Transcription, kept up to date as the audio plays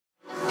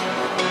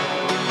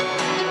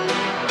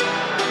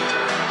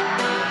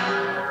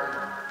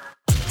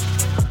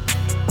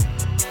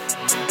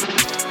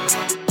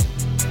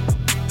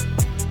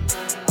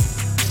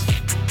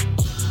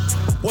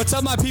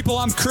up, my people?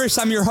 I'm Chris.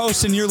 I'm your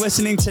host, and you're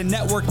listening to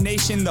Network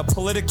Nation, the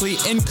politically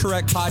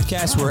incorrect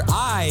podcast where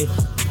I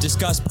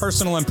discuss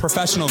personal and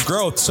professional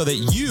growth so that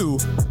you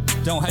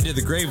don't head to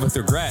the grave with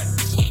regret.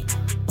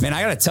 Man,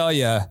 I got to tell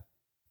you,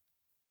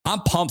 I'm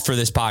pumped for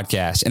this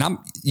podcast. And I'm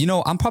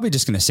probably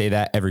just going to say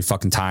that every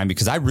fucking time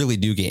because I really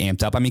do get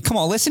amped up. I mean, come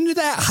on, listen to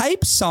that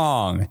hype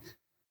song.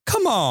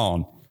 Come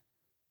on.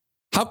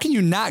 How can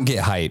you not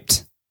get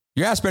hyped?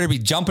 Your ass better be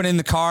jumping in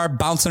the car,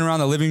 bouncing around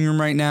the living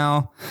room right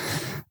now.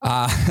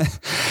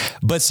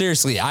 But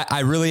seriously,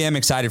 I really am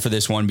excited for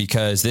this one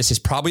because this is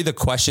probably the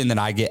question that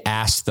I get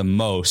asked the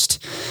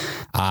most,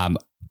 kind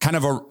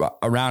of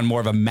around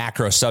more of a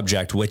macro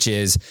subject, which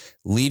is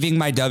leaving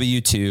my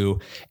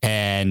W-2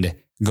 and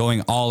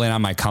going all in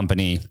on my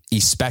company,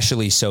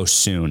 especially so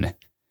soon.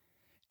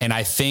 And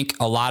I think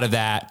a lot of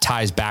that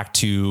ties back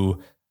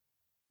to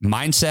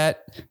mindset.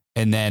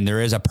 And then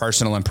there is a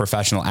personal and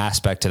professional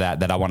aspect to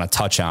that I want to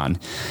touch on.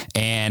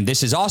 And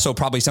this is also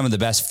probably some of the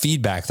best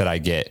feedback that I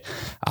get.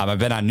 I've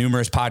been on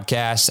numerous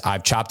podcasts.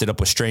 I've chopped it up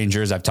with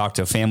strangers. I've talked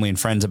to family and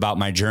friends about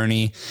my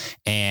journey.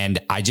 And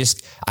I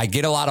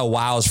get a lot of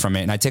wows from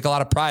it. And I take a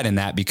lot of pride in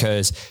that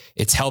because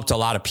it's helped a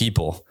lot of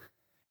people.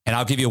 And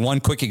I'll give you one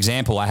quick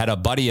example. I had a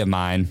buddy of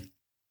mine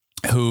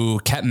who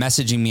kept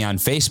messaging me on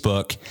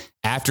Facebook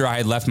after I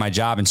had left my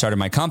job and started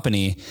my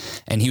company.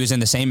 And he was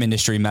in the same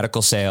industry,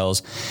 medical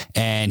sales.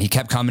 And he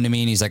kept coming to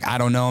me and he's like, I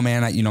don't know,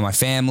 man, my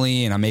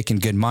family and I'm making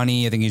good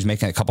money. I think he's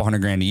making a couple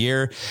 $100,000 a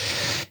year.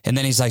 And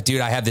then he's like, dude,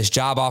 I have this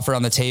job offer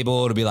on the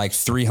table. It'll be like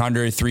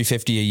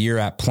 $350 a year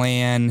at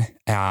plan.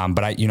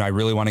 But I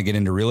really want to get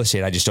into real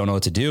estate. I just don't know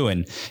what to do.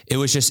 And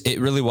it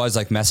really was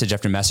like message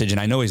after message. And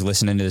I know he's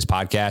listening to this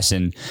podcast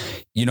and,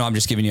 I'm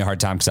just giving you a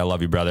hard time because I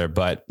love you, brother.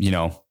 But,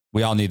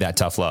 we all need that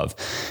tough love.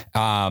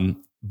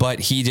 But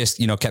he just,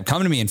 kept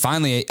coming to me. And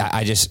finally,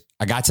 I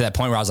got to that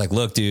point where I was like,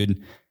 look,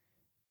 dude,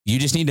 you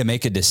just need to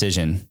make a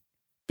decision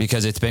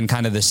because it's been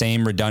kind of the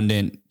same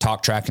redundant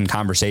talk track and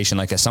conversation.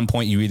 Like at some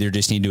point, you either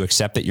just need to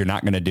accept that you're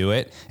not going to do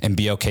it and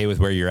be okay with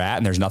where you're at.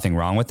 And there's nothing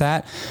wrong with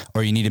that.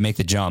 Or you need to make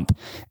the jump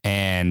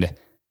and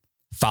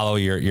follow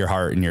your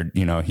heart and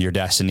your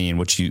destiny and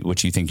what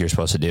you think you're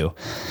supposed to do.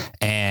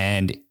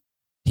 And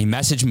he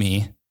messaged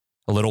me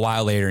a little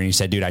while later and he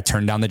said, dude, I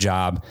turned down the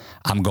job.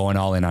 I'm going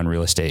all in on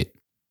real estate.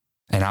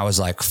 And I was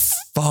like,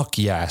 fuck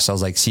yes. I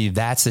was like, see,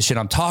 that's the shit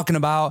I'm talking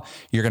about.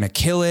 You're going to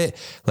kill it.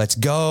 Let's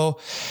go.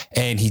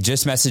 And he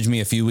just messaged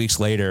me a few weeks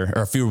later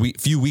or a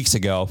few weeks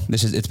ago.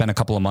 It's been a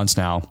couple of months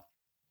now.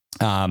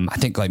 I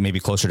think like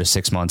maybe closer to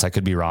 6 months. I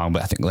could be wrong,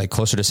 but I think like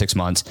closer to 6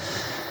 months.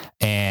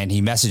 And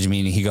he messaged me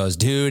and he goes,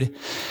 dude,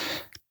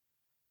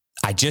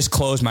 I just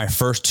closed my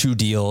first 2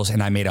 deals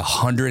and I made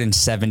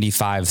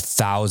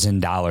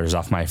 $175,000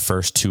 off my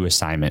first 2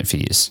 assignment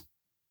fees.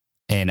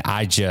 And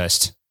I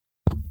just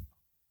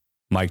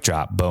mic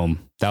drop,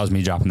 boom. That was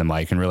me dropping the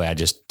mic. And really, I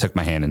just took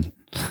my hand and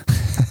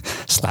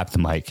slapped the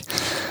mic.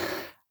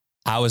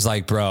 I was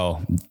like,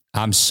 bro,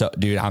 I'm so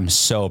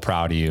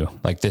proud of you.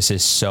 Like, this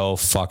is so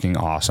fucking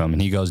awesome.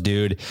 And he goes,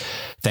 dude,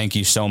 thank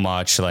you so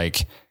much.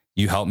 Like,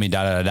 you helped me,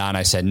 da, da, da, da. And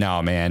I said,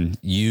 no, man,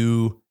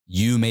 you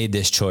made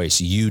this choice.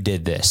 You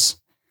did this.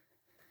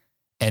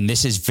 And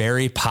this is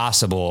very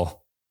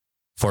possible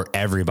for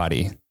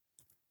everybody.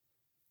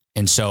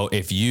 And so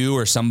if you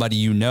or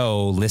somebody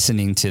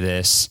listening to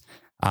this,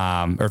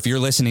 or if you're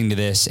listening to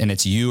this and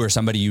it's you or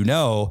somebody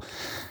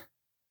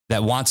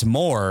that wants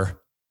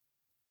more,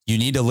 you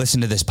need to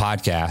listen to this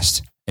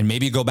podcast and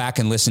maybe go back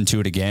and listen to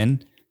it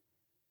again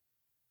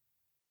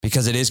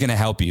because it is going to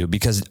help you.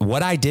 Because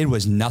what I did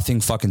was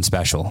nothing fucking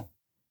special.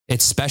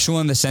 It's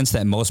special in the sense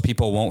that most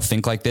people won't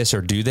think like this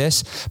or do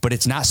this, but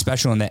it's not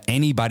special in that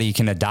anybody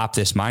can adopt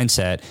this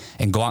mindset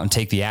and go out and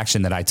take the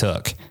action that I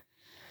took.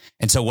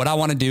 And so what I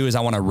want to do is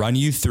I want to run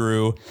you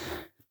through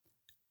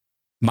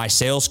my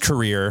sales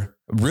career,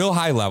 real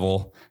high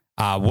level,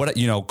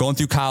 going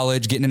through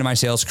college, getting into my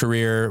sales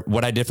career,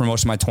 what I did for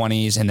most of my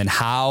 20s, and then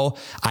how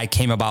I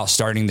came about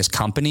starting this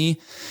company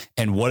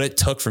and what it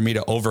took for me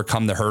to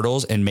overcome the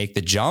hurdles and make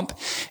the jump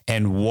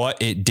and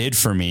what it did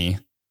for me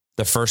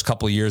the first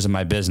couple of years of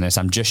my business.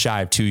 I'm just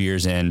shy of 2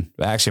 years in,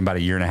 actually about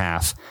 1.5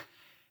 years.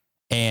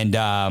 And,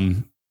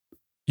 then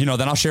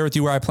I'll share with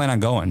you where I plan on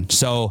going.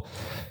 So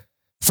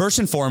first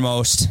and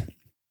foremost,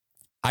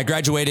 I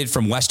graduated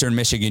from Western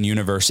Michigan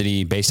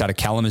University based out of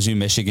Kalamazoo,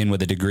 Michigan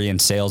with a degree in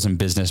sales and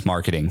business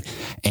marketing.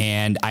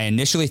 And I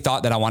initially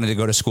thought that I wanted to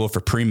go to school for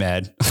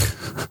pre-med.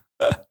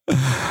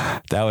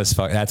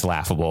 That's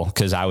laughable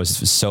because I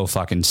was so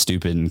fucking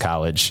stupid in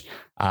college.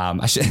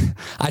 I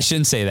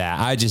shouldn't say that.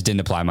 I just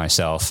didn't apply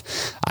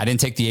myself. I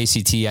didn't take the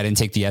ACT. I didn't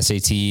take the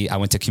SAT. I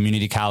went to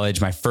community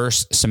college. My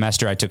first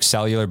semester, I took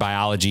cellular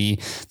biology,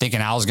 thinking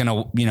I was going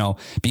to,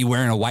 be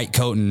wearing a white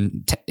coat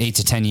in 8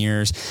 to 10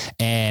 years.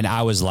 And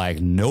I was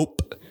like,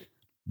 nope,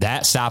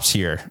 that stops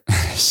here.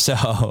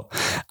 So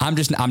I'm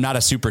not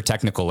a super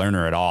technical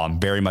learner at all. I'm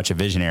very much a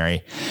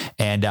visionary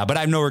but I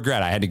have no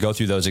regret. I had to go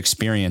through those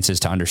experiences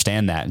to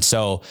understand that. And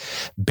so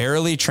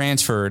barely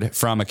transferred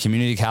from a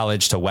community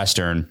college to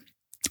Western.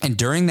 And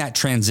during that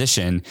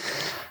transition,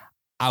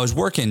 I was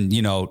working,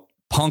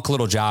 punk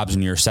little jobs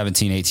when you're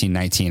 17, 18,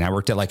 19. I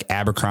worked at like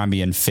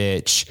Abercrombie and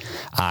Fitch.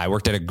 I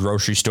worked at a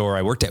grocery store.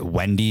 I worked at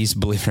Wendy's,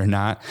 believe it or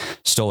not.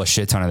 Stole a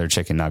shit ton of their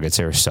chicken nuggets.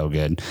 They were so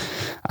good.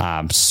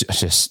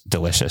 Just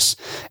delicious.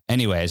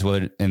 Anyways,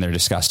 well, and they're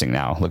disgusting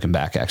now looking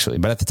back actually,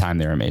 but at the time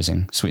they were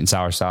amazing. Sweet and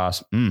sour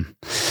sauce.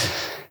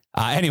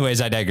 Anyways,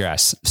 I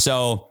digress.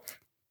 So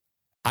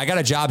I got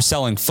a job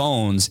selling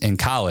phones in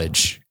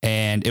college,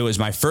 and it was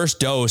my first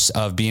dose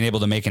of being able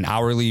to make an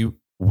hourly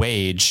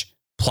wage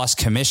plus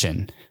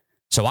commission.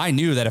 So I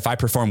knew that if I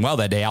performed well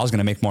that day, I was going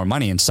to make more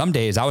money. And some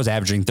days I was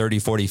averaging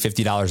 $30, $40,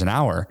 $50 an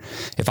hour.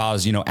 If I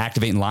was,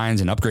 activating lines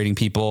and upgrading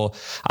people,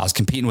 I was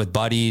competing with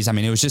buddies. I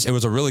mean, it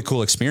was a really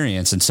cool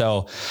experience. And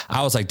so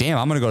I was like, damn,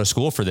 I'm going to go to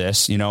school for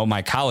this.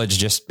 My college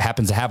just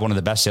happens to have one of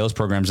the best sales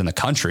programs in the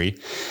country.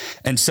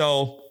 And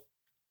so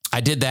I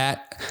did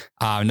that.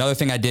 Another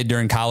thing I did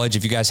during college,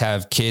 if you guys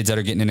have kids that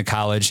are getting into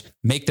college,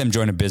 make them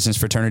join a business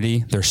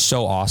fraternity. They're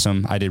so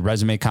awesome. I did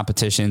resume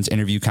competitions,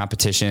 interview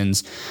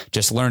competitions,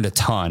 just learned a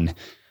ton.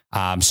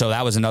 So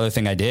that was another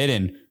thing I did.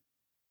 And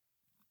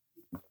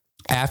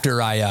after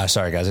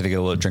sorry guys, I had to get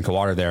a little drink of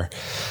water there.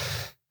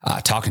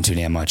 Talking too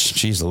damn much.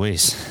 Jeez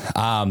Louise.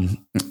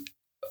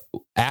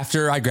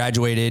 After I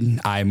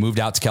graduated, I moved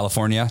out to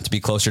California to be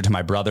closer to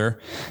my brother.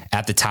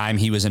 At the time,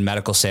 he was in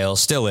medical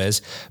sales, still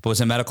is, but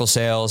was in medical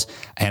sales.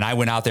 And I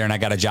went out there and I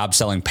got a job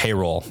selling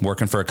payroll,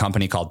 working for a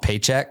company called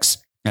Paychex.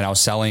 And I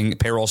was selling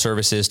payroll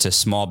services to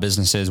small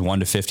businesses, 1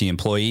 to 50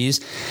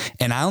 employees.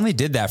 And I only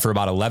did that for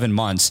about 11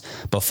 months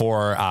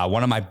before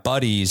one of my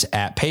buddies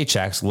at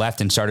Paychex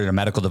left and started a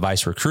medical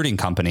device recruiting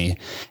company.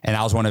 And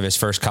I was one of his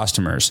first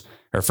customers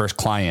or first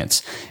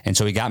clients. And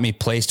so he got me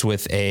placed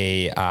with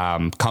a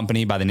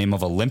company by the name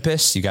of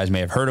Olympus. You guys may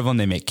have heard of them.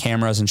 They make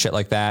cameras and shit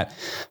like that.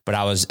 But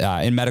I was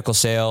in medical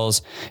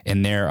sales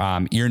in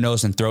their ear,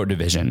 nose, and throat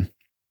division.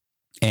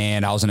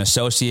 And I was an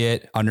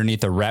associate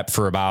underneath a rep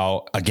for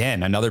about,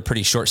 again, another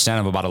pretty short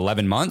stint of about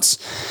 11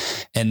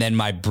 months. And then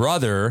my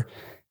brother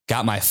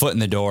got my foot in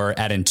the door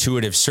at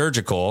Intuitive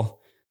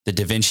Surgical, the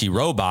Da Vinci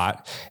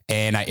robot.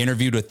 And I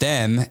interviewed with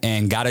them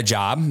and got a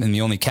job. And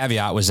the only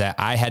caveat was that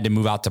I had to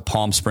move out to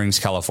Palm Springs,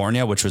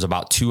 California, which was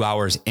about 2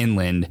 hours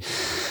inland.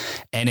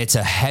 And it's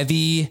a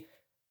heavy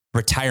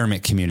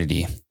retirement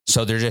community.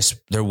 So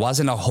there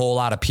wasn't a whole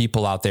lot of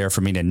people out there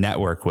for me to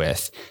network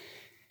with.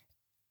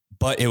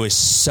 But it was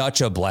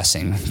such a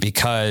blessing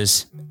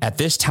because at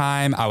this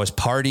time I was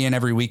partying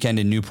every weekend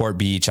in Newport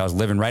Beach. I was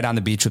living right on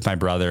the beach with my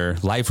brother.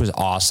 Life was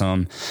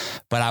awesome,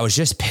 but I was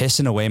just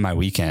pissing away my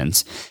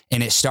weekends.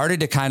 And it started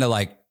to kind of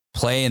like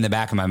play in the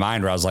back of my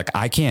mind where I was like,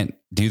 I can't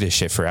do this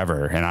shit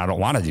forever. And I don't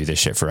want to do this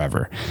shit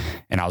forever.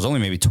 And I was only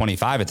maybe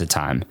 25 at the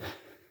time.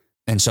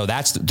 And so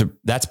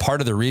that's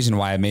part of the reason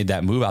why I made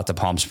that move out to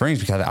Palm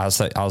Springs, because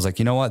I was like,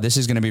 you know what, this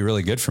is going to be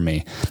really good for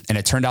me. And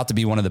it turned out to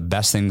be one of the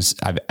best things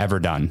I've ever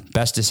done,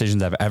 best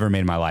decisions I've ever made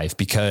in my life,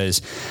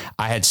 because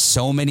I had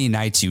so many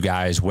nights, you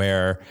guys,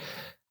 where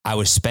I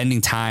was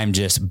spending time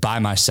just by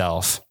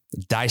myself,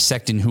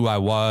 dissecting who I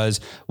was,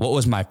 what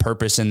was my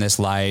purpose in this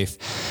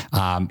life.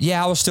 I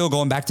was still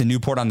going back to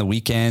Newport on the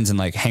weekends and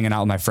like hanging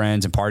out with my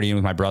friends and partying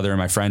with my brother and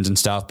my friends and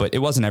stuff, but it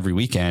wasn't every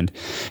weekend.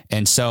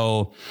 And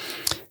so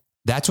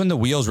that's when the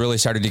wheels really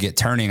started to get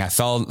turning. I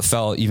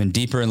fell even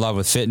deeper in love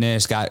with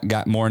fitness,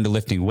 got more into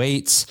lifting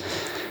weights,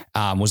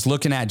 was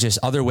looking at just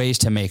other ways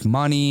to make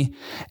money.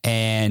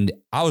 And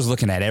I was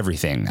looking at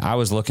everything. I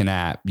was looking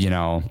at,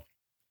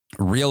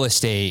 real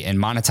estate and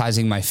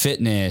monetizing my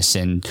fitness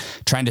and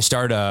trying to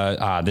start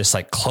this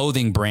like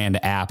clothing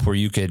brand app where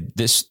you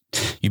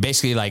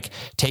basically like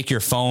take your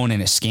phone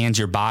and it scans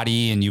your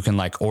body and you can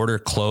like order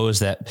clothes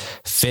that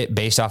fit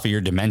based off of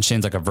your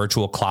dimensions, like a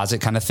virtual closet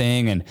kind of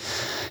thing. And,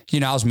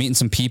 I was meeting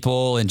some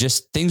people and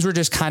just things were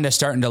just kind of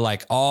starting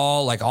to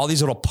all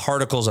these little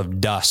particles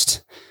of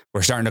dust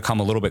were starting to come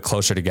a little bit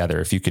closer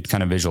together, if you could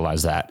kind of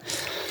visualize that.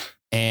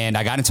 And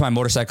I got into my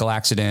motorcycle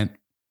accident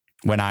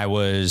when I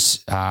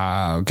was,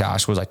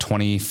 was I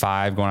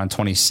 25 going on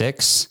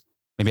 26?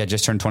 Maybe I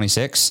just turned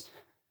 26,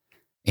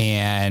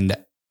 and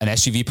an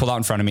SUV pulled out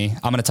in front of me.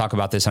 I'm going to talk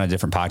about this on a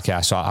different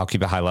podcast, so I'll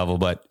keep it high level,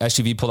 but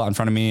SUV pulled out in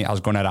front of me. I was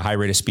going at a high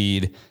rate of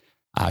speed.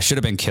 Should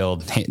have been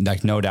killed.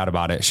 Like no doubt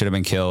about it. Should have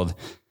been killed.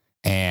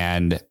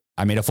 And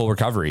I made a full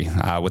recovery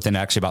within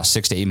actually about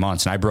 6 to 8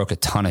 months. And I broke a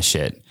ton of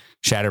shit,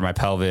 shattered my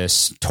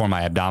pelvis, tore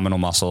my abdominal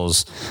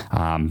muscles,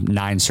 9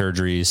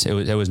 surgeries.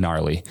 It was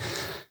gnarly.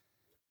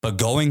 But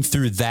going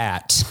through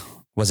that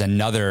was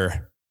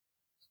another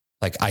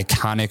like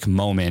iconic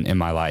moment in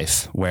my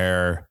life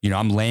where,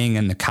 I'm laying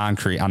on the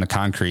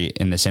concrete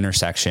in this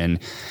intersection.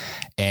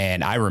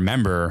 And I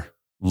remember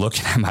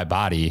looking at my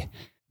body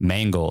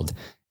mangled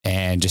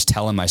and just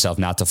telling myself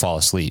not to fall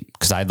asleep.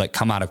 Cause I'd like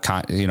come out of,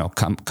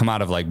 come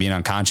out of like being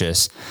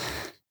unconscious.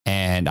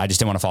 And I just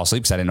didn't want to fall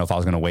asleep because I didn't know if I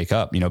was going to wake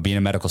up, being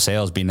in medical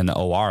sales, being in the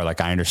OR, like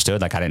I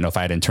understood, like I didn't know if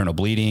I had internal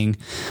bleeding.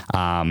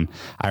 I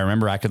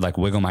remember I could like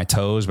wiggle my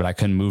toes, but I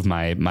couldn't move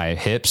my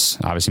hips.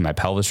 Obviously my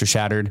pelvis was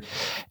shattered,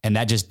 and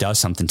that just does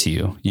something to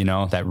you,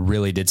 that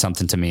really did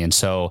something to me. And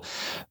so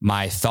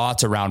my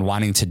thoughts around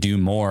wanting to do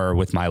more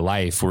with my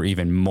life were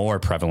even more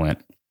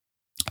prevalent.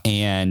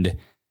 And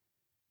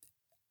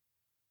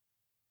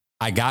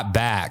I got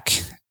back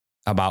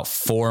about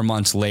 4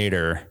 months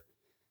later,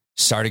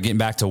 started getting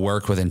back to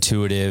work with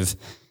Intuitive.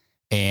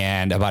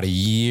 And about a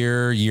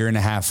year and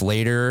a half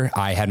later,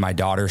 I had my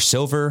daughter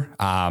Silver,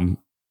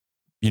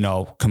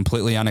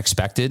 completely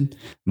unexpected.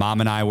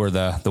 Mom and I were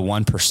the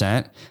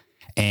 1%.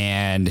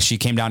 And she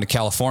came down to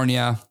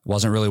California,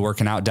 wasn't really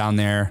working out down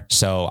there.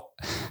 So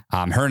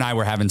her and I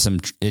were having some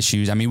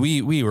issues. I mean,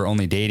 we were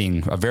only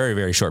dating a very,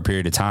 very short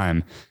period of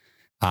time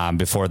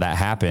before that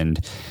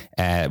happened.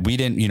 We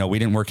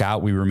didn't work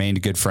out. We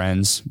remained good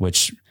friends,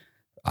 which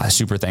I'm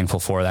super thankful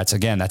for. That's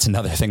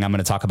another thing I'm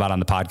going to talk about on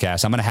the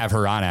podcast. I'm going to have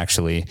her on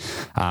actually,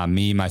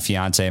 me, my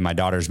fiance, my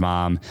daughter's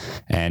mom.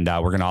 And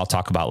we're going to all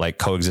talk about like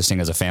coexisting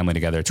as a family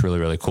together. It's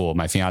really, really cool.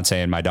 My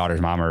fiance and my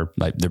daughter's mom are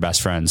like they're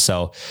best friends.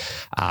 So,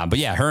 but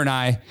yeah, her and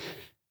I,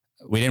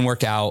 we didn't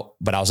work out,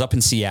 but I was up in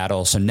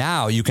Seattle. So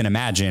now you can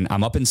imagine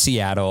I'm up in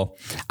Seattle.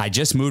 I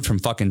just moved from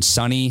fucking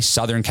sunny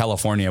Southern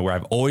California where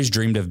I've always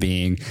dreamed of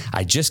being.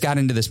 I just got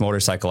into this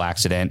motorcycle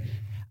accident.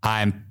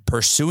 I'm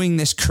pursuing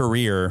this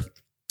career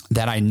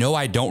that I know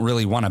I don't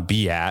really want to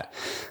be at.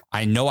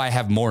 I know I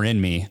have more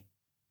in me,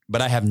 but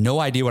I have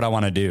no idea what I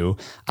want to do.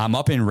 I'm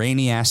up in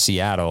rainy ass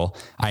Seattle.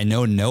 I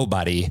know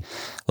nobody.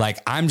 Like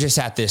I'm just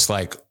at this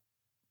like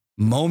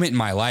moment in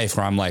my life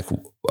where I'm like,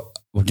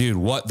 dude,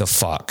 what the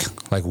fuck?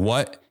 Like,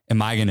 what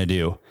am I going to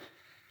do?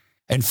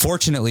 And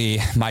fortunately,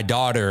 my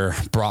daughter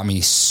brought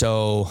me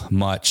so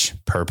much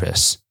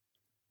purpose.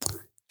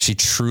 She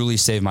truly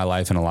saved my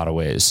life in a lot of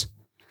ways,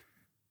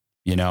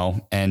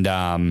 and,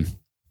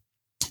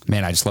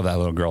 man, I just love that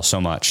little girl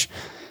so much.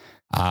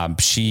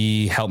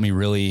 She helped me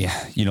really,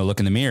 look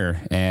in the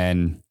mirror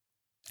and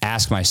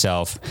ask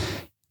myself,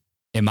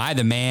 am I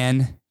the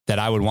man that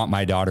I would want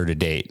my daughter to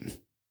date?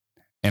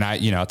 And I,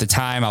 at the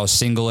time I was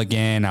single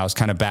again. I was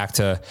kind of back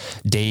to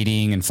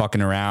dating and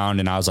fucking around.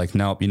 And I was like,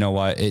 nope, you know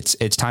what? It's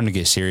time to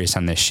get serious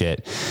on this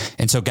shit.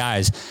 And so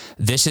guys,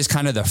 this is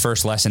kind of the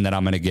first lesson that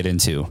I'm going to get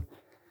into.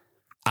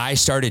 I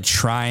started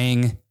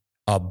trying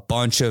a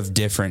bunch of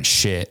different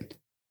shit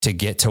to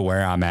get to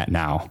where I'm at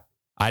now.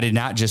 I did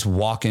not just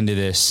walk into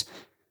this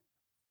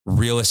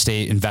real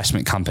estate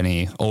investment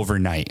company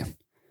overnight,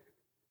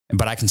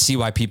 but I can see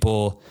why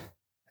people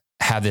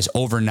have this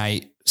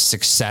overnight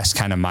success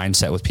kind of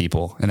mindset with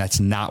people. And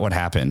that's not what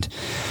happened.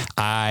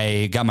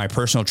 I got my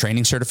personal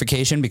training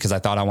certification because I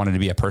thought I wanted to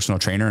be a personal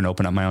trainer and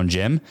open up my own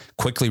gym.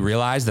 Quickly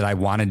realized that I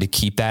wanted to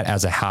keep that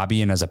as a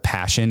hobby and as a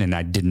passion, and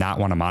I did not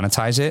want to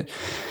monetize it.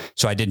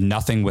 So I did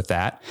nothing with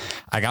that.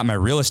 I got my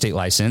real estate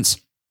license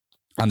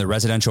on the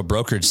residential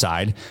brokerage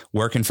side,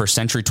 working for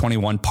Century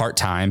 21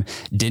 part-time,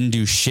 didn't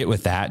do shit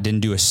with that,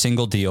 didn't do a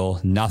single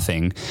deal,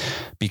 nothing,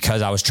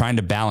 because I was trying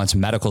to balance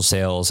medical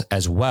sales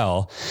as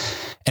well.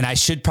 And I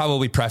should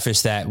probably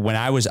preface that when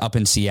I was up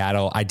in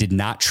Seattle, I did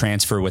not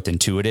transfer with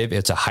Intuitive.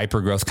 It's a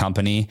hyper growth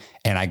company.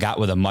 And I got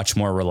with a much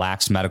more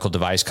relaxed medical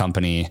device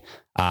company.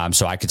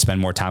 So I could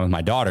spend more time with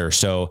my daughter.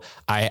 So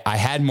I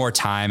had more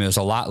time. It was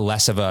a lot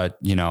less of a,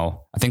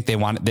 I think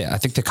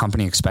the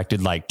company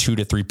expected like 2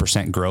 to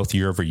 3% growth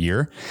year over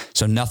year.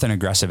 So nothing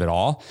aggressive at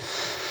all.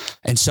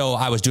 And so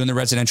I was doing the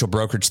residential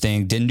brokerage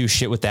thing, didn't do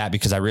shit with that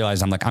because I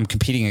realized I'm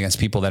competing against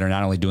people that are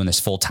not only doing this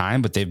full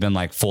time, but they've been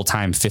like full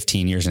time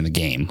 15 years in the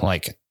game.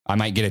 Like I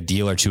might get a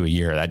deal or two a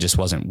year. That just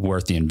wasn't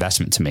worth the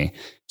investment to me.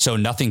 So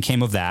nothing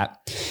came of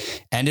that.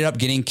 Ended up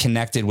getting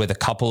connected with a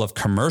couple of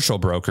commercial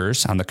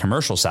brokers on the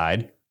commercial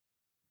side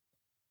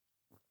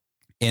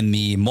in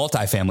the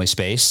multifamily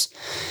space.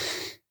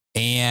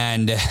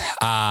 And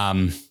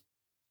kind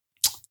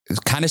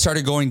of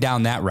started going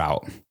down that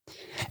route.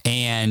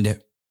 And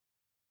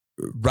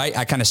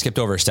I kind of skipped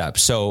over a step.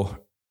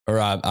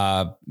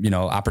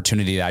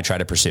 Opportunity that I try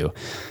to pursue.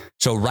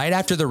 So right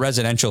after the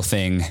residential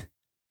thing,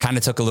 kind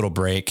of took a little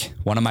break.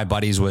 One of my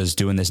buddies was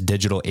doing this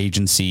digital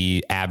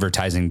agency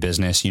advertising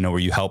business, where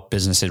you help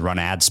businesses run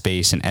ad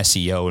space and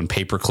SEO and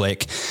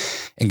pay-per-click.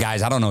 And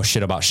guys, I don't know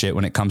shit about shit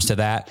when it comes to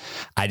that.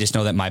 I just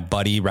know that my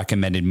buddy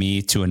recommended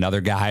me to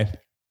another guy.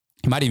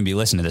 You might even be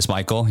listening to this,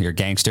 Michael. You're a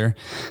gangster.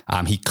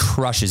 He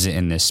crushes it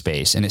in this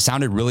space. And it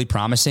sounded really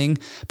promising.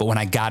 But when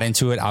I got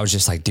into it, I was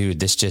just like, dude,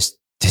 this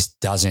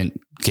doesn't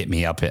get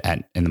me up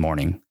in the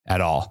morning at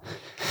all.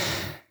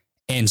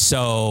 And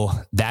so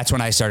that's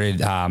when I started.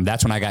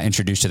 That's when I got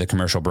introduced to the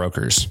commercial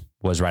brokers,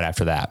 was right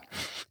after that.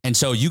 And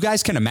so you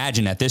guys can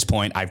imagine at this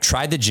point, I've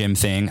tried the gym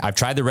thing. I've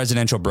tried the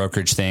residential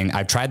brokerage thing.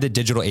 I've tried the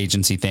digital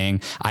agency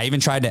thing. I even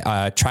tried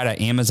to try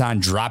to Amazon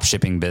drop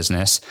shipping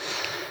business.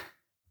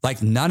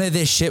 Like none of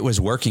this shit was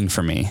working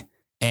for me.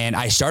 And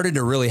I started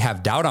to really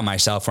have doubt on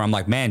myself where I'm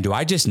like, man, do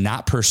I just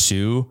not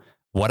pursue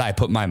what I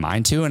put my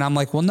mind to? And I'm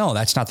like, well, no,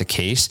 that's not the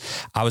case.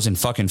 I was in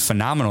fucking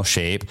phenomenal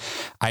shape.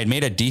 I had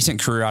made a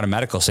decent career out of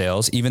medical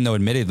sales, even though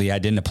admittedly I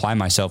didn't apply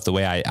myself the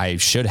way I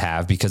should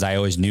have, because I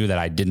always knew that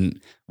I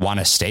didn't want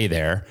to stay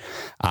there,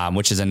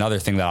 which is another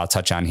thing that I'll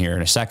touch on here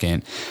in a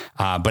second.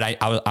 But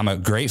I'm a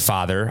great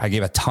father. I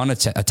gave a ton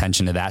of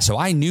attention to that. So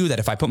I knew that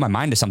if I put my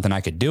mind to something, I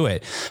could do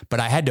it,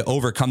 but I had to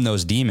overcome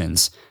those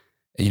demons.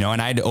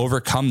 And I had to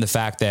overcome the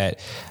fact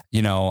that,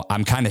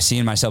 I'm kind of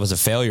seeing myself as a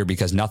failure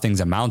because nothing's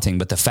amounting.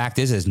 But the fact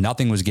is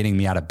nothing was getting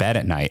me out of bed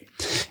at night.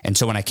 And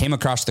so when I came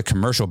across the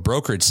commercial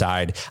brokerage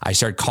side, I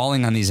started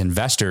calling on these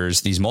investors,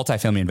 these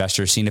multifamily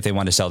investors, seeing if they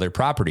wanted to sell their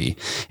property.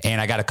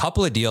 And I got a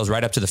couple of deals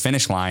right up to the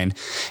finish line.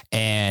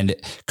 And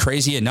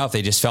crazy enough,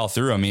 they just fell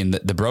through. I mean,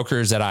 the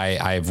brokers that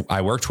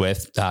I worked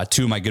with,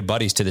 two of my good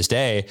buddies to this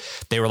day,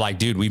 they were like,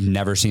 dude, we've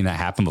never seen that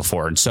happen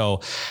before. And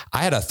so I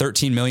had a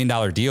 $13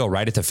 million deal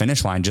right at the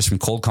finish line just from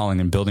cold calling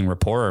and building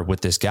rapport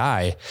with this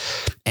guy.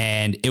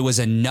 And it was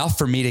enough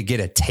for me to get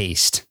a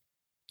taste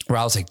where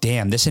I was like,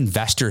 damn, this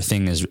investor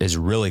thing is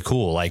really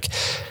cool. Like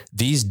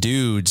these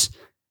dudes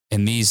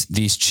and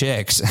these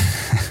chicks,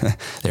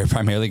 they're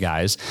primarily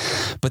guys,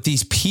 but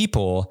these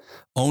people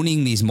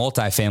owning these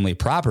multifamily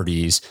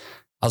properties,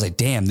 I was like,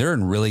 damn, they're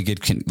in really good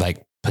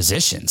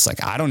positions.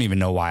 Like, I don't even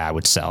know why I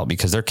would sell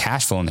because they're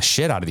cash flowing the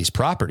shit out of these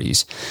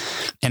properties.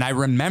 And I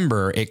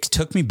remember it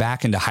took me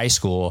back into high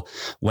school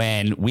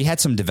when we had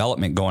some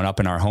development going up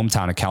in our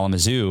hometown of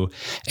Kalamazoo.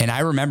 And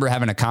I remember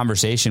having a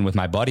conversation with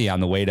my buddy on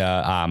the way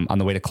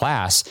to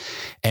class,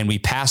 and we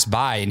passed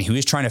by and he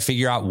was trying to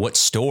figure out what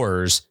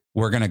stores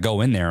we're going to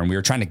go in there. And we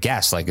were trying to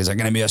guess, like, is there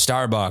going to be a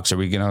Starbucks? Are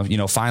we going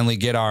to, finally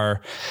get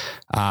our,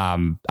 I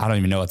don't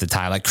even know at the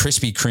time, like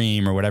Krispy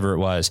Kreme or whatever it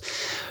was.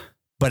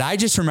 But I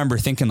just remember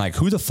thinking, like,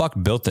 who the fuck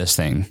built this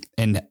thing?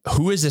 And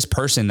who is this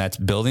person that's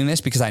building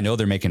this? Because I know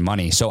they're making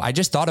money. So I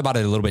just thought about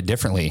it a little bit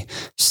differently.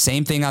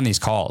 Same thing on these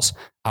calls.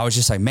 I was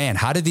just like, man,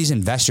 how did these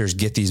investors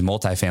get these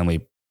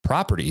multifamily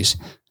properties?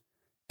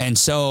 And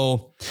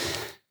so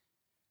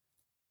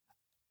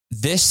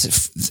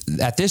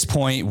at this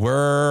point,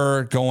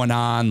 we're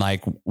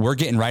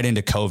getting right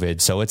into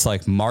COVID. So it's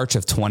like March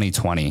of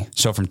 2020.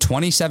 So from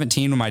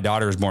 2017, when my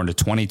daughter was born, to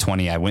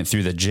 2020, I went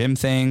through the gym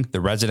thing,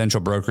 the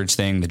residential brokerage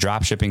thing, the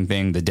drop shipping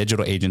thing, the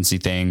digital agency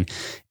thing,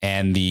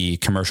 and the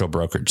commercial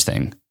brokerage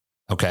thing.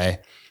 Okay.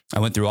 I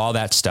went through all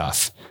that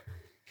stuff.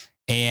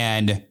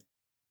 And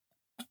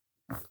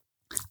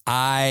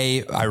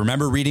I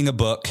remember reading a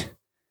book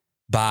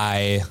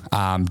by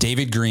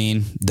David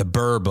Green, the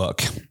BRRRR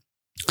book.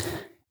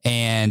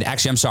 And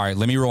actually, I'm sorry,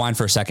 let me rewind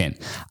for a second.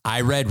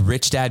 I read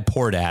Rich Dad,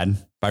 Poor Dad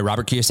by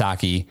Robert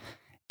Kiyosaki,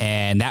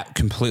 and that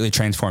completely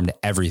transformed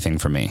everything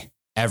for me.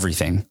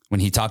 Everything. When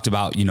he talked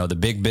about, the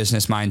big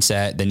business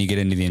mindset, then you get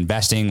into the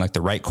investing, like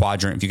the right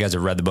quadrant. If you guys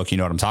have read the book, you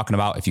know what I'm talking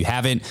about. If you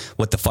haven't,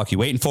 what the fuck you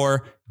waiting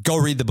for? Go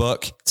read the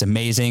book. It's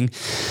amazing.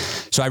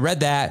 So I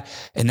read that.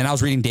 And then I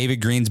was reading David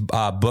Green's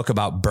book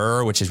about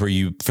BRRRR, which is where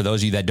for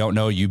those of you that don't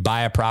know, you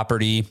buy a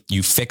property,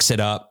 you fix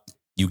it up,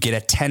 you get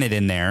a tenant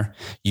in there.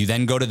 You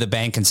then go to the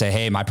bank and say,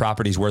 hey, my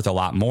property's worth a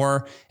lot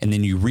more. And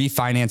then you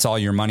refinance all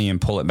your money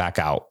and pull it back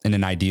out. In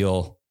an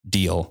ideal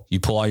deal, you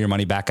pull all your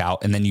money back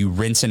out and then you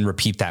rinse and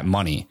repeat that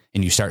money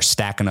and you start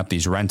stacking up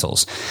these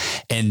rentals.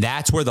 And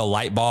that's where the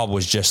light bulb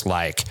was just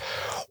like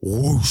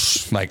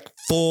whoosh, like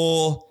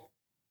full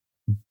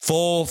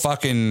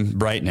fucking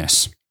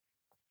brightness.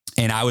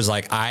 And I was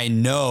like, I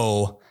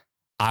know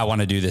I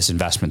want to do this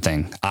investment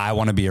thing. I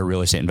want to be a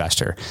real estate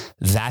investor.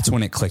 That's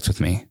when it clicked with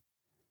me.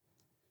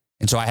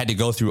 And so I had to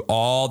go through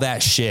all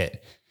that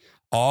shit,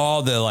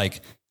 all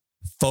the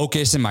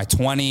focus in my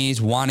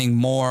 20s, wanting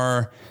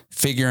more,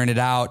 figuring it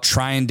out,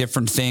 trying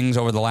different things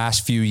over the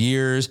last few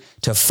years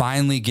to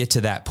finally get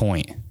to that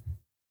point.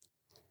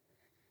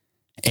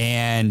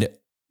 And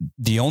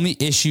the only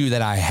issue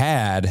that I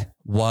had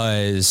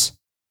was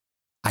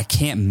I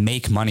can't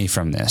make money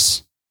from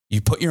this. You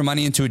put your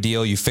money into a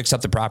deal, you fix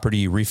up the property,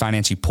 you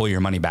refinance, you pull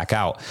your money back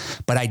out.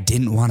 But I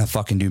didn't want to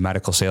fucking do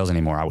medical sales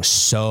anymore. I was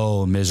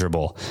so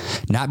miserable.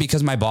 Not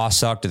because my boss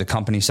sucked or the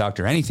company sucked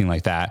or anything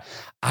like that.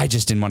 I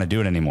just didn't want to do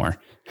it anymore.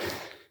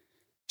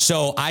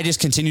 So I just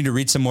continued to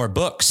read some more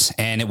books,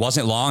 and it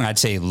wasn't long. I'd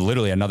say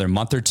literally another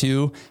month or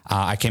two.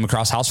 I came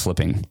across house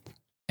flipping,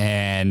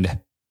 and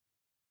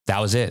that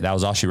was it. That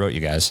was all she wrote,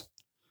 you guys.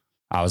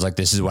 I was like,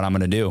 this is what I'm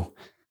going to do.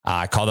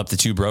 I called up the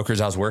two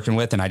brokers I was working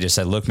with, and I just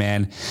said, look,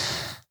 man,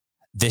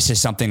 this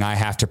is something I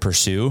have to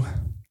pursue.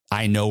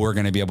 I know we're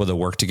going to be able to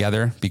work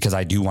together because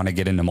I do want to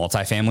get into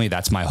multifamily.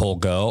 That's my whole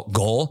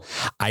goal.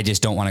 I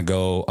just don't want to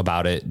go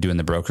about it doing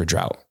the brokerage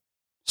route.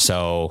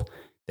 So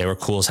they were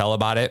cool as hell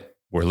about it.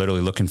 We're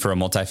literally looking for a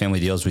multifamily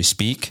deal as we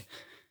speak.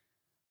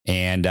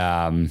 And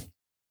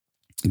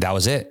that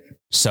was it.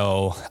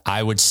 So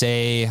I would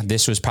say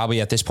this was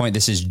probably at this point,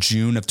 this is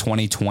June of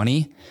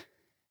 2020.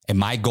 And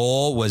my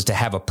goal was to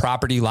have a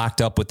property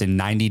locked up within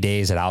 90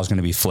 days that I was going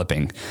to be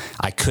flipping.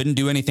 I couldn't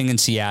do anything in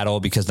Seattle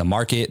because the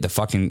market, the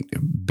fucking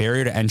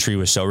barrier to entry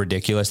was so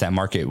ridiculous. That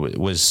market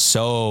was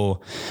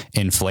so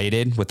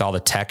inflated with all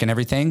the tech and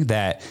everything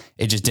that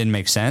it just didn't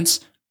make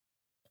sense.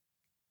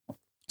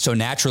 So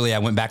naturally, I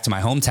went back to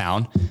my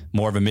hometown,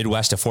 more of a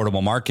Midwest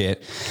affordable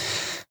market.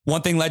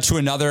 one thing led to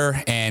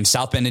another, and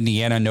South Bend,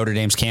 Indiana, Notre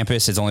Dame's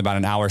campus is only about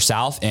an hour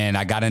south. And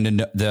I got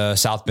into the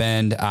South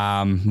Bend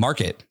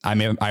market.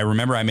 I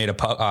remember I made a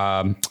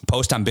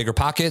post on Bigger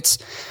Pockets.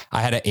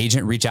 I had an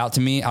agent reach out to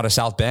me out of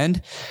South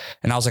Bend,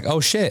 and I was like, oh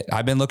shit,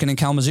 I've been looking in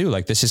Kalamazoo.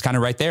 Like, this is kind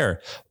of right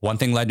there. One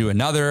thing led to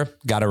another,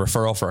 got a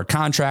referral for a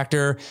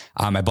contractor.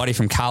 My buddy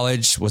from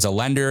college was a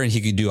lender, and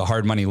he could do a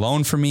hard money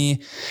loan for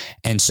me.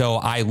 And so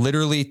I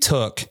literally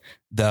took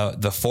the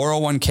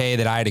 401k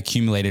that I had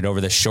accumulated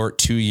over the short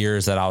 2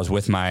 years that I was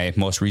with my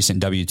most recent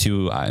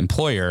W-2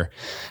 employer.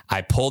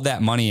 I pulled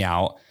that money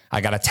out.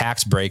 I got a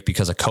tax break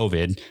because of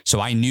COVID. So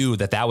I knew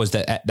that was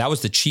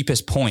the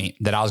cheapest point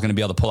that I was going to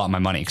be able to pull out my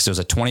money, because it was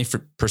a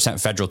 20%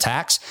 federal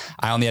tax.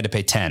 I only had to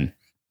pay 10.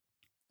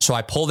 So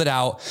I pulled it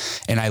out,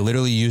 and I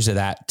literally used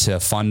that to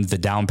fund the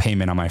down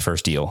payment on my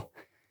first deal.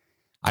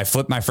 I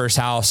flipped my first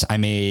house. I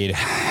made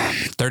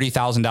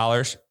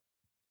 $30,000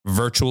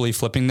 virtually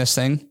flipping this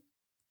thing.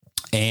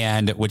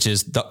 And which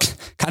is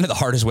kind of the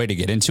hardest way to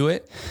get into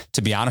it,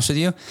 to be honest with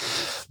you.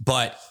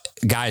 But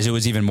guys, it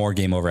was even more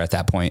game over at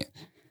that point.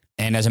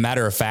 And as a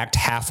matter of fact,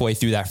 halfway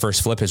through that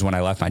first flip is when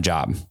I left my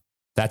job.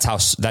 That's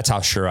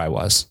how sure I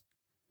was.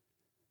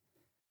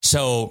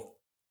 So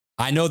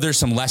I know there's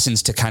some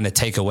lessons to kind of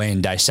take away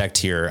and dissect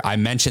here. I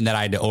mentioned that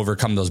I had to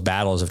overcome those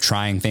battles of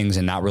trying things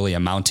and not really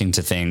amounting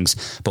to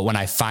things. But when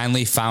I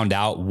finally found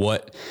out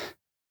what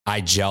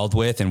I gelled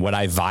with and what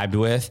I vibed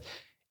with,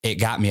 it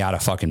got me out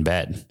of fucking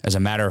bed. As a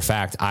matter of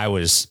fact,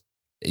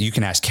 you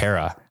can ask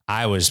Kara,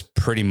 I was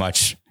pretty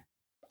much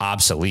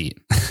obsolete.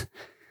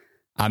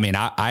 I mean,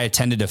 I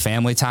attended a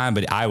family time,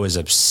 but I was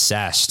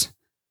obsessed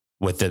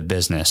with the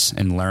business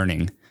and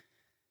learning.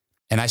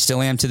 And I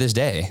still am to this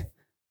day.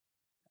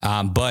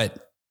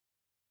 But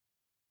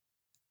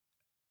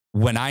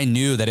when I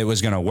knew that it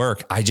was going to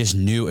work, I just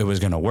knew it was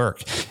going to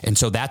work. And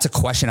so that's a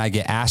question I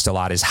get asked a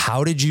lot, is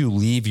how did you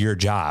leave your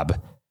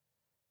job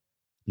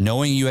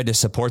knowing you had to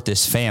support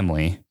this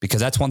family?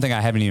 Because that's one thing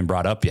I haven't even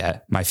brought up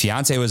yet. My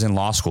fiance was in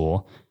law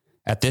school.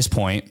 At this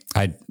point,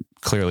 I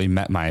clearly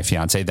met my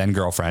fiance, then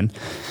girlfriend.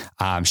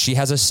 She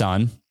has a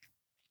son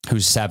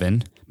who's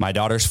 7. My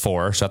daughter's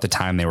 4. So at the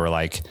time they were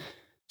like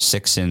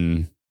 6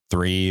 and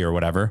 3 or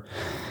whatever,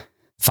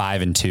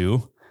 5 and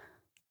 2.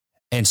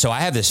 And so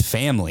I have this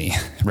family,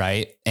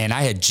 right? And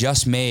I had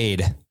just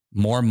made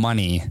more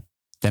money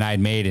than I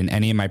had made in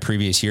any of my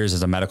previous years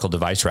as a medical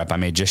device rep. I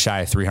made just shy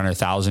of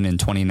 $300,000 in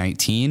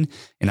 2019,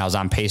 and I was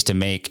on pace to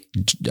make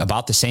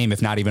about the same,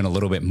 if not even a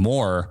little bit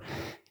more,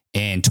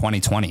 in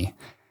 2020.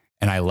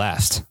 And I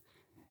left.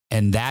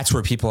 And that's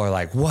where people are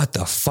like, what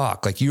the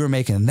fuck? Like, you were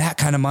making that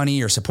kind of money,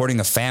 you're supporting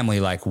a family.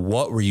 Like,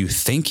 what were you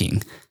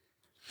thinking?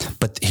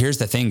 But here's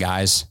the thing,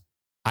 guys.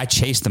 I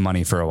chased the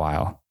money for a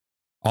while.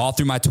 All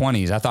through my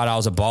 20s. I thought I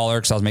was a baller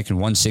because I was making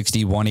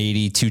 160,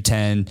 180,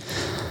 210.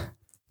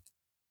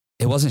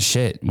 It wasn't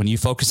shit. When you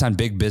focus on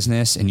big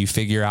business and you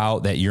figure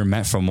out that you're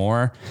meant for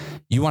more,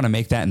 you want to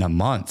make that in a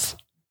month.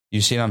 You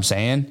see what I'm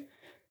saying?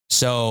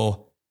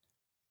 So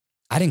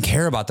I didn't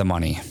care about the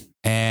money,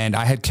 and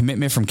I had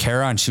commitment from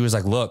Kara, and she was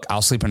like, look,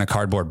 I'll sleep in a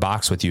cardboard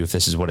box with you if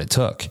this is what it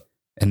took.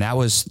 And that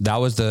was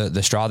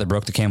the straw that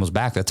broke the camel's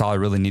back. That's all I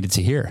really needed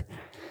to hear.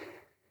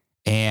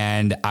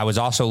 And I was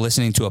also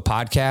listening to a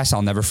podcast.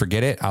 I'll never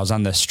forget it. I was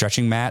on the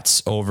stretching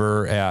mats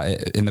over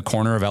in the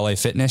corner of LA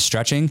Fitness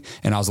stretching.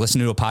 And I was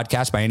listening to a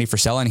podcast by Andy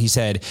Frisella. And he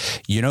said,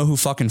 you know who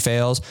fucking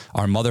fails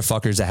are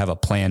motherfuckers that have a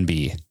plan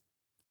B,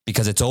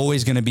 because it's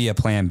always going to be a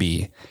plan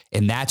B.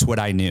 And that's what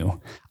I knew.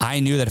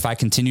 I knew that if I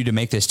continued to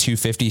make this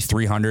 250,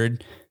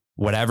 300,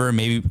 whatever,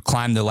 maybe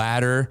climb the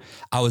ladder,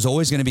 I was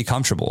always going to be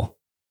comfortable.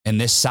 And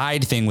this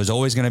side thing was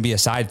always going to be a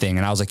side thing.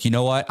 And I was like, you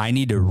know what? I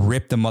need to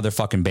rip the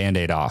motherfucking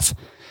Band-Aid off.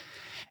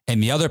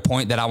 And the other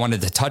point that I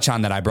wanted to touch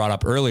on that I brought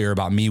up earlier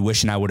about me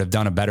wishing I would have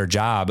done a better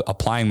job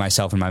applying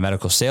myself in my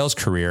medical sales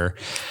career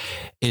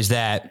is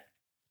that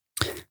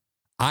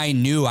I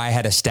knew I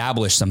had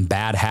established some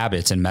bad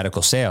habits in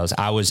medical sales.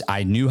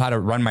 I knew how to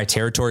run my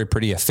territory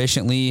pretty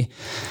efficiently.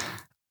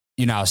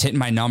 You know, I was hitting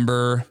my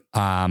number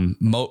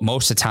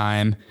most of the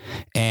time,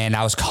 and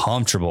I was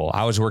comfortable.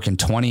 I was working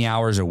 20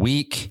 hours a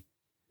week,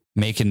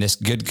 making this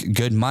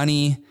good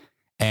money.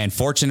 And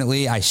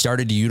fortunately, I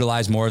started to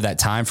utilize more of that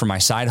time for my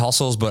side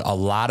hustles. But a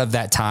lot of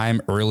that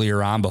time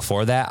earlier on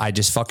before that, I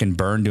just fucking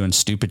burned doing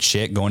stupid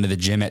shit, going to the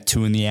gym at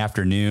 2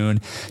 p.m,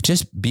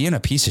 just being a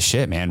piece of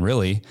shit, man,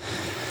 really.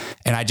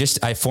 And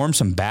I formed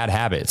some bad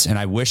habits, and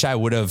I wish I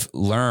would have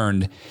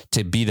learned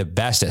to be the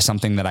best at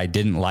something that I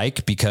didn't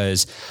like,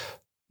 because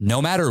no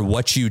matter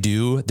what you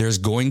do, there's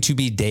going to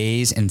be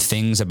days and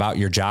things about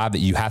your job that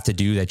you have to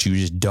do that you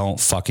just don't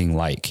fucking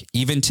like.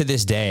 Even to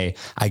this day,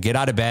 I get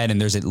out of bed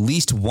and there's at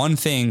least one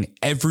thing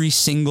every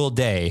single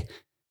day,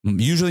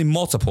 usually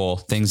multiple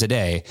things a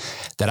day,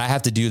 that I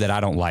have to do that I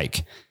don't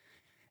like.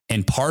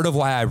 And part of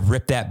why I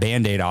ripped that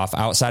Band-Aid off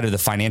outside of the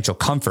financial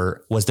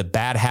comfort was the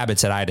bad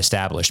habits that I had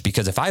established.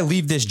 Because if I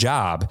leave this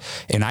job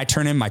and I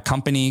turn in my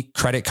company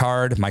credit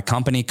card, my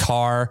company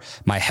car,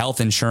 my health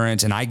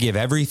insurance, and I give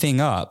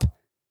everything up,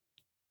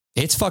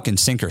 it's fucking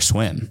sink or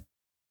swim.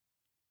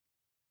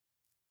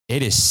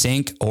 It is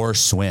sink or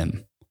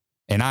swim.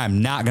 And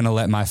I'm not going to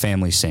let my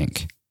family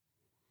sink.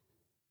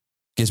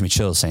 Gives me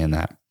chills saying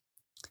that.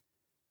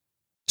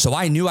 So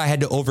I knew I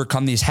had to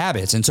overcome these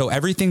habits. And so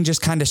everything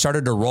just kind of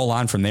started to roll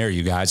on from there,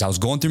 you guys. I was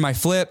going through my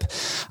flip.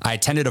 I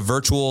attended a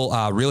virtual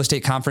real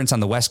estate conference on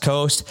the West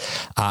Coast.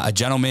 A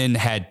gentleman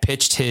had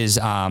pitched his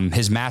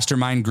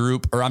mastermind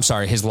group,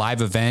 his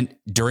live event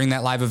during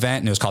that live event.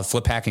 And it was called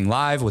Flip Hacking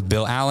Live with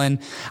Bill Allen.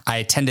 I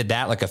attended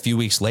that like a few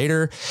weeks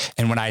later.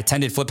 And when I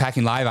attended Flip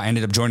Hacking Live, I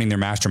ended up joining their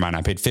mastermind.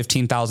 I paid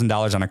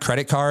 $15,000 on a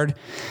credit card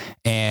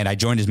and I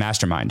joined his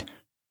mastermind.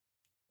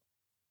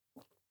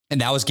 And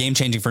that was game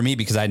changing for me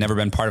because I'd never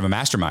been part of a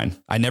mastermind.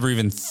 I never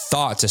even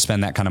thought to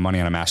spend that kind of money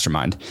on a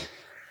mastermind.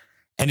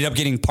 Ended up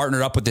getting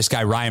partnered up with this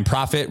guy, Ryan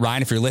Profit.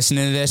 Ryan, if you're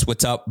listening to this,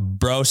 what's up,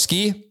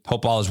 broski?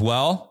 Hope all is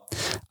well.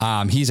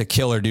 He's a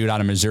killer dude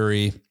out of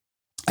Missouri,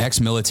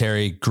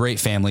 ex-military, great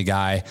family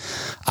guy.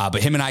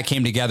 But him and I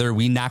came together.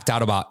 We knocked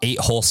out about 8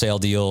 wholesale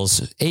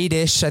deals,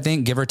 8-ish, I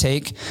think, give or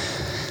take.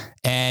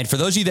 And for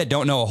those of you that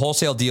don't know, a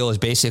wholesale deal is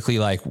basically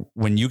like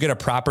when you get a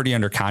property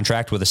under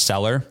contract with a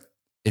seller.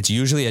 It's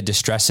usually a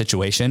distressed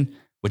situation,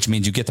 which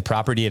means you get the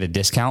property at a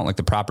discount, like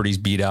the property's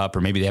beat up,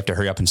 or maybe they have to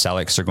hurry up and sell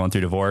it because they're going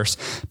through divorce,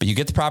 but you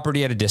get the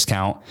property at a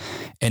discount.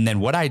 And then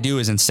what I do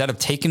is instead of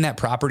taking that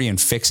property and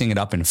fixing it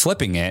up and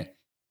flipping it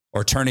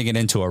or turning it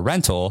into a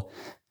rental,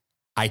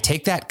 I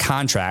take that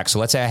contract. So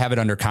let's say I have it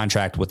under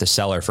contract with the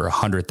seller for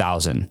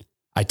 $100,000.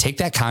 I take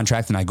that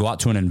contract and I go out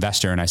to an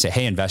investor and I say,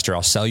 hey, investor,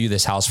 I'll sell you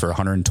this house for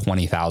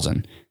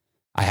 $120,000.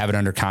 I have it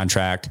under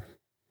contract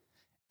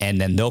and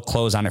then they'll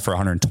close on it for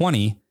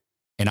 $120,000.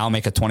 And I'll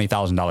make a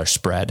 $20,000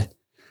 spread.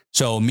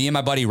 So me and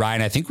my buddy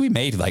Ryan, I think we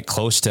made like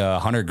close to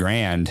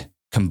 $100,000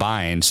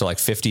 combined. So like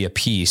 50 a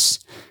piece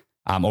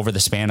over the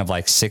span of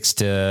like 6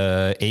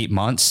 to 8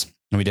 months.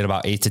 And we did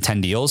about 8 to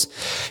 10 deals.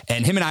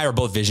 And him and I are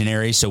both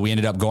visionaries. So we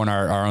ended up going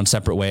our own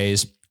separate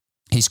ways.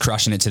 He's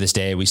crushing it to this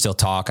day. We still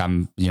talk.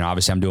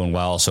 Obviously I'm doing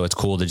well. So it's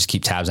cool to just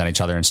keep tabs on each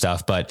other and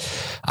stuff. But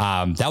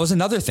that was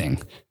another thing.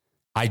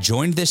 I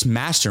joined this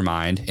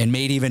mastermind and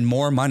made even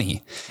more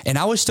money. And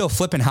I was still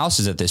flipping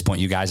houses at this point,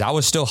 you guys. I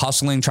was still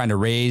hustling, trying to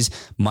raise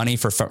money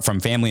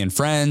from family and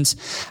friends.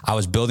 I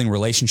was building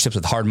relationships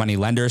with hard money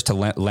lenders to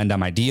lend on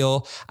my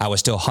deal. I was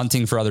still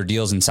hunting for other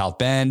deals in South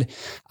Bend,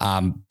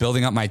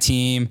 building up my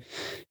team,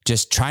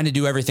 just trying to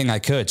do everything I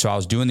could. So I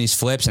was doing these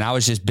flips and I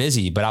was just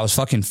busy, but I was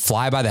fucking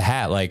fly by the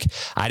hat. Like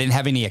I didn't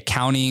have any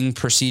accounting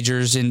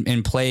procedures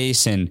in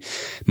place, and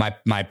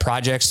my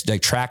projects,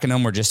 like tracking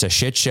them, were just a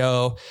shit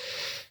show.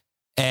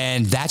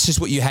 And that's just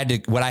what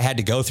I had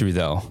to go through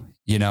though.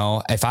 You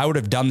know, if I would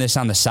have done this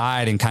on the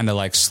side and kind of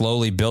like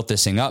slowly built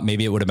this thing up,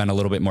 maybe it would have been a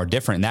little bit more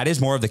different. And that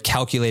is more of the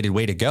calculated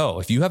way to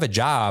go. If you have a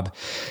job,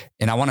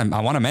 and I want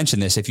to mention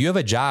this, if you have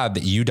a job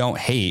that you don't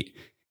hate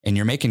and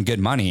you're making good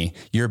money,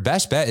 your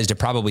best bet is to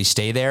probably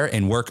stay there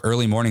and work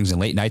early mornings and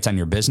late nights on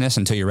your business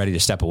until you're ready to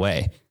step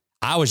away.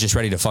 I was just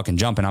ready to fucking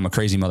jump, and I'm a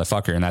crazy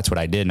motherfucker. And that's what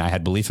I did. And I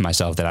had belief in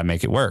myself that I'd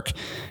make it work,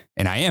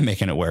 and I am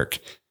making it work.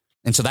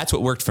 And so that's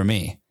what worked for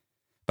me.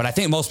 But I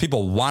think most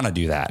people want to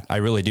do that. I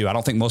really do. I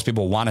don't think most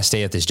people want to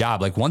stay at this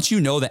job. Like once you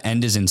know the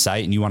end is in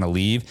sight and you want to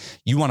leave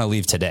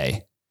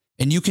today.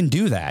 And you can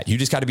do that. You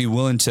just got to be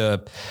willing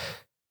to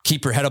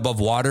keep your head above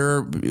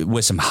water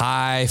with some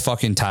high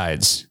fucking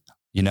tides,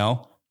 you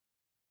know?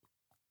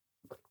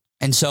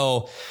 And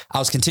so I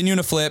was continuing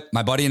to flip.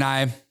 My buddy and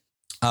I,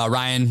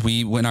 Ryan,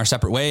 we went our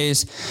separate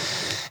ways.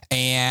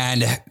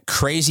 And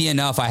crazy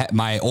enough, I had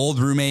my old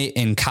roommate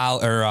in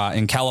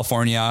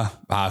California,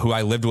 who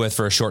I lived with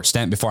for a short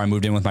stint before I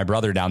moved in with my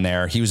brother down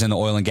there. He was in the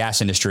oil and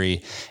gas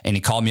industry, and he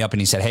called me up and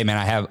he said, "Hey man,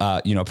 I have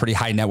a pretty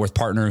high net worth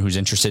partner who's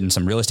interested in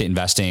some real estate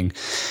investing."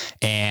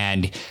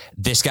 And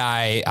this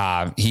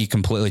guy, he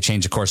completely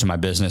changed the course of my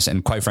business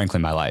and quite frankly,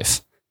 my life.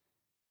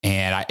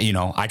 And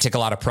I take a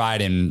lot of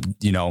pride in,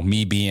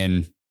 me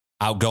being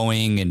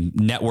outgoing and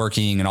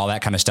networking and all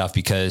that kind of stuff,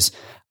 because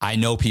I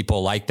know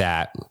people like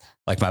that,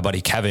 like my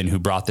buddy Kevin, who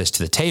brought this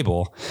to the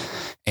table.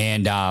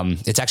 And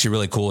it's actually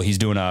really cool. He's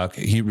doing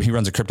he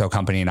runs a crypto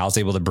company, and I was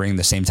able to bring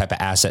the same type of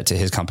asset to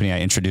his company.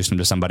 I introduced him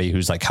to somebody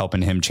who's like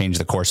helping him change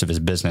the course of his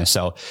business.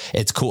 So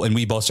it's cool. And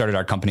we both started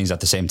our companies at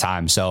the same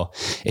time. So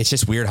it's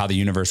just weird how the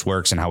universe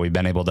works and how we've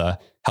been able to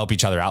help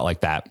each other out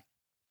like that.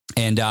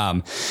 And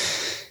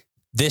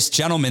this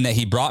gentleman that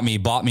he bought me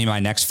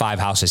my next 5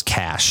 houses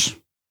cash.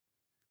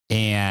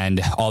 And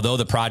although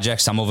the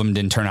projects, some of them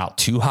didn't turn out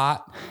too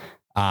hot,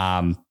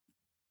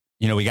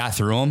 we got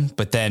through them.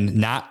 But then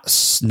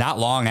not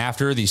long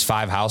after these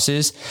 5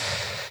 houses,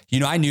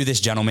 I knew this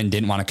gentleman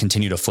didn't want to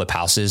continue to flip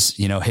houses.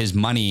 His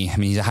money,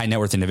 he's a high net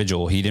worth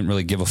individual. He didn't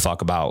really give a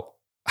fuck about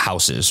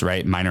houses,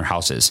 right? Minor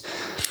houses.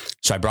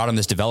 So I brought him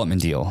this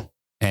development deal.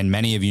 And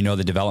many of you know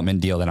the development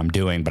deal that I'm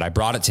doing, but I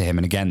brought it to him.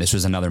 And again, this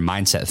was another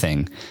mindset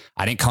thing.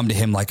 I didn't come to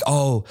him like,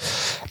 "Oh,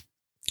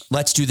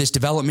 let's do this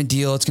development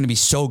deal. It's going to be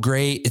so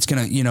great. It's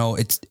going to,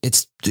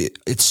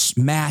 it's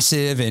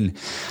massive." And,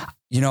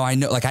 I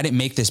know, like, I didn't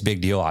make this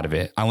big deal out of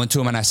it. I went to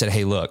him and I said,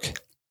 "Hey, look,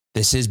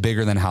 this is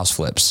bigger than house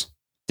flips.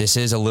 This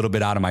is a little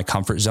bit out of my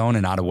comfort zone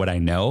and out of what I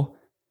know,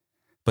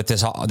 But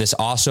this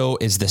also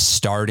is the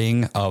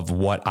starting of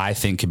what I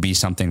think could be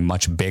something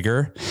much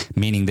bigger,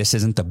 meaning this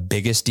isn't the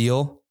biggest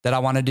deal that I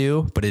want to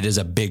do, but it is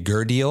a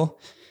bigger deal.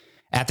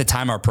 At the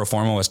time, our pro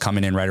forma was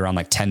coming in right around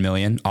like 10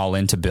 million all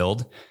in to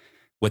build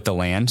with the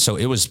land. So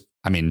it was,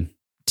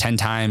 10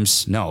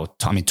 times,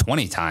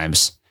 20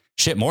 times,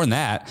 shit, more than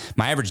that.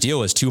 My average deal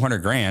was 200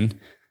 grand.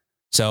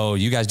 So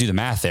you guys do the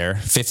math there,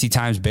 50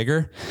 times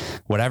bigger,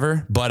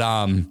 whatever. But,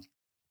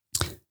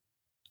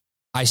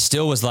 I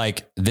still was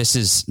like, this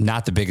is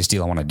not the biggest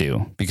deal I want to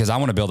do because I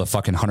want to build a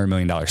fucking $100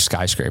 million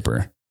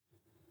skyscraper.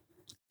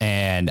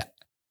 And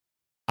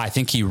I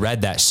think he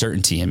read that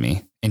certainty in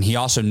me. And he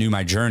also knew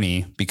my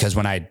journey because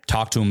when I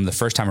talked to him the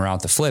first time around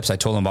with the flips, I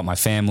told him about my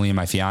family and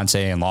my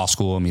fiance and law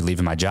school and me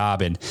leaving my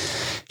job. And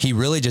he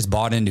really just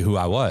bought into who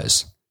I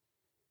was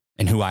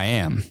and who I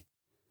am.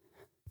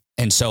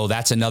 And so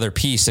that's another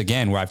piece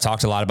again, where I've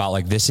talked a lot about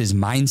like, this is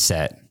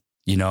mindset.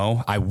 You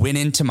know, I went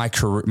into my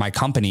career, my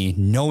company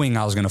knowing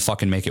I was going to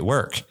fucking make it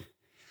work.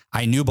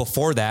 I knew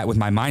before that with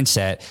my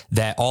mindset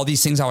that all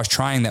these things I was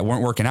trying that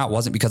weren't working out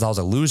wasn't because I was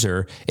a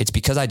loser. It's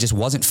because I just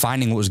wasn't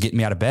finding what was getting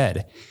me out of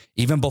bed.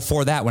 Even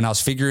before that, when I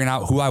was figuring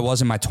out who I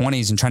was in my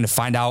 20s and trying to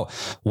find out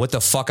what the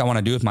fuck I want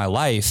to do with my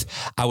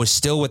life, I was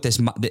still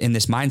in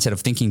this mindset of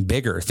thinking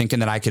bigger, thinking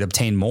that I could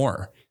obtain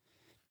more.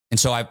 And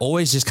so I've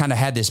always just kind of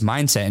had this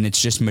mindset, and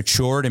it's just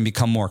matured and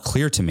become more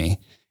clear to me.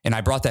 And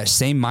I brought that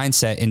same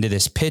mindset into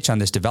this pitch on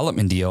this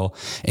development deal.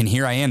 And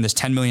here I am, this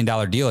 $10 million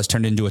deal has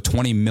turned into a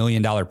 $20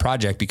 million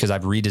project because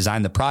I've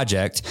redesigned the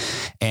project.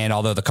 And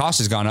although the cost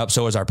has gone up,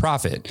 so has our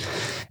profit.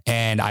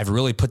 And I've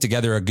really put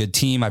together a good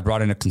team. I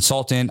brought in a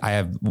consultant. I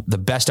have the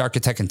best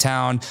architect in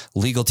town.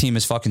 Legal team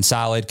is fucking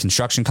solid.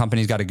 Construction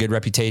company's got a good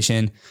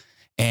reputation.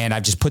 And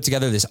I've just put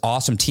together this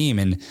awesome team.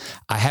 And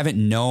I haven't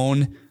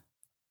known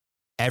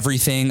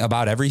everything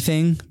about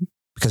everything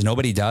because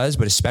nobody does,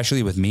 but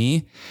especially with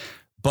me.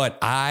 But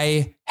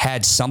I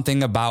had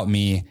something about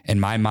me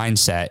and my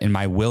mindset and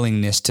my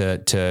willingness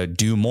to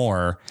do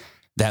more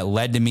that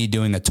led to me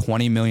doing a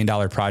 $20 million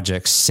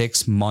project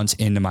 6 months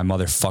into my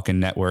motherfucking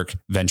Network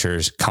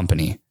Ventures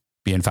company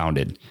being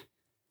founded.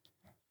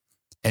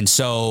 And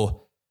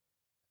so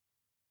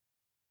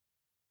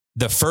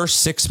the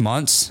first 6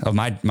 months of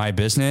my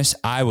business,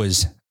 I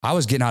was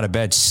getting out of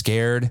bed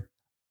scared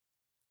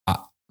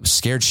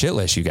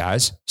shitless, you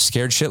guys,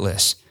 scared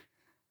shitless.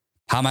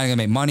 How am I going to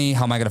make money?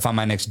 How am I going to find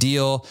my next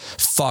deal?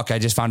 Fuck, I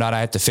just found out I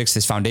have to fix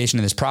this foundation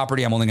of this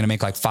property. I'm only going to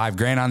make like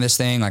 $5,000 on this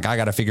thing. Like I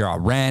got to figure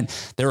out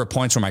rent. There were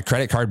points where my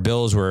credit card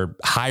bills were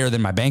higher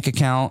than my bank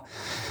account.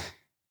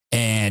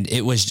 And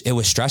it was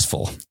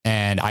stressful.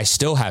 And I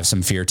still have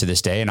some fear to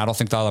this day. And I don't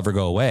think that'll ever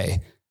go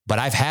away. But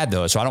I've had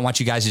those. So I don't want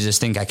you guys to just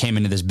think I came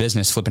into this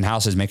business flipping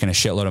houses, making a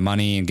shitload of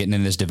money and getting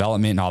into this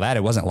development and all that.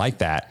 It wasn't like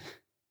that.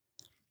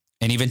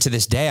 And even to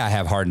this day, I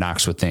have hard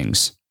knocks with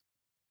things.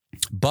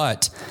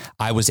 But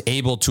I was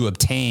able to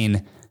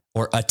attain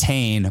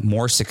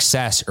more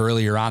success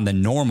earlier on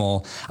than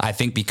normal, I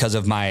think because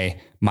of my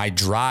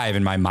drive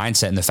and my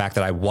mindset and the fact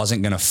that I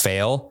wasn't going to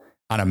fail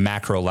on a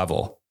macro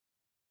level.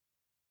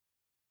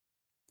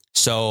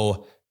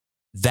 So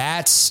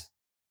that's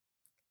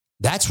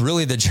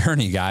really the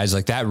journey, guys.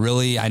 Like that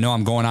really, I know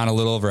I'm going on a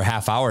little over a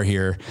half hour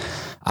here,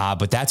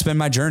 but that's been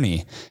my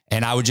journey.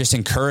 And I would just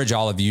encourage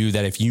all of you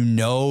that if you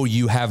know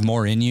you have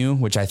more in you,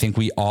 which I think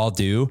we all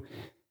do,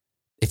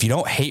 if you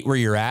don't hate where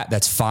you're at,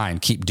 that's fine.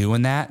 Keep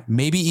doing that.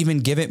 Maybe even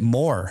give it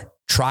more.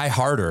 Try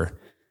harder,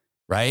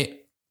 right?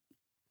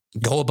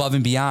 Go above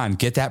and beyond.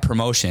 Get that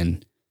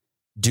promotion.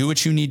 Do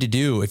what you need to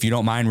do if you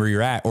don't mind where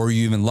you're at, or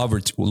you even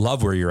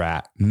love where you're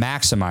at.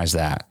 Maximize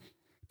that,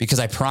 because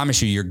I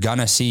promise you, you're going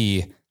to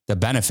see the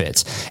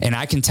benefits. And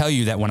I can tell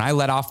you that when I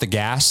let off the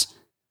gas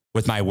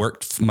with my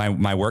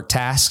work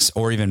tasks,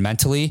 or even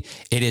mentally,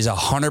 it is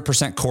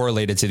 100%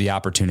 correlated to the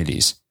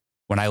opportunities.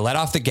 When I let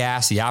off the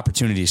gas, the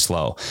opportunities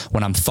flow.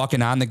 When I'm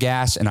fucking on the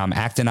gas and I'm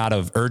acting out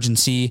of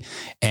urgency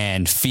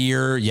and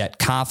fear, yet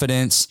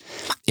confidence,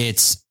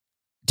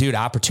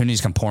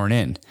 opportunities come pouring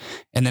in.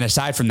 And then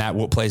aside from that,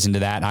 what plays into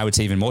that, and I would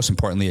say even most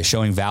importantly, is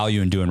showing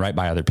value and doing right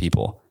by other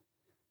people.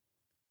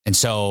 And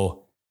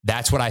so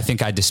that's what I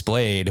think I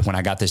displayed when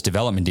I got this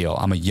development deal.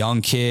 I'm a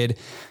young kid.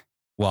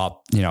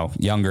 Well,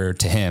 younger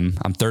to him.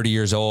 I'm 30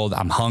 years old.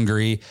 I'm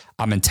hungry.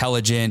 I'm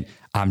intelligent.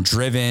 I'm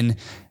driven.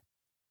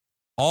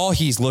 All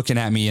he's looking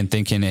at me and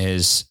thinking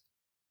is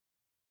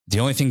the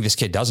only thing this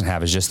kid doesn't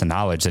have is just the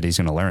knowledge that he's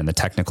going to learn, the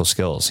technical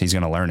skills. He's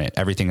going to learn it.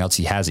 Everything else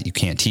he has that you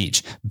can't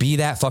teach. Be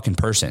that fucking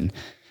person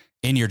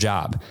in your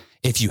job.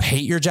 If you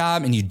hate your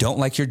job and you don't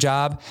like your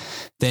job,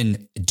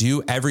 then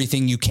do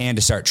everything you can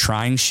to start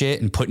trying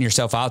shit and putting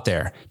yourself out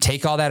there.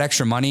 Take all that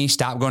extra money.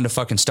 Stop going to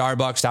fucking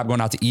Starbucks. Stop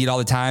going out to eat all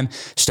the time.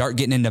 Start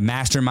getting into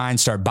masterminds.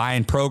 Start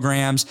buying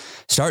programs.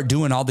 Start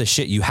doing all this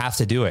shit. You have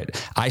to do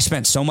it. I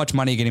spent so much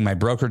money getting my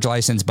brokerage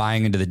license,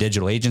 buying into the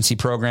digital agency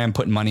program,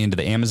 putting money into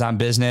the Amazon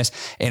business,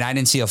 and I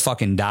didn't see a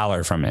fucking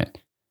dollar from it.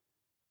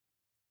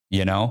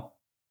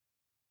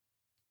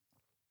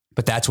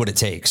 But that's what it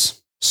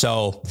takes.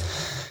 So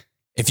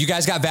if you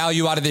guys got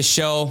value out of this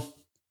show,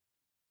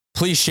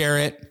 please share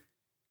it.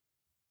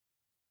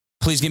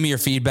 Please give me your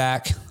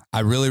feedback.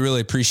 I really,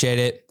 really appreciate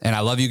it. And I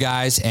love you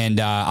guys. And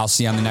I'll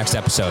see you on the next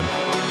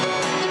episode.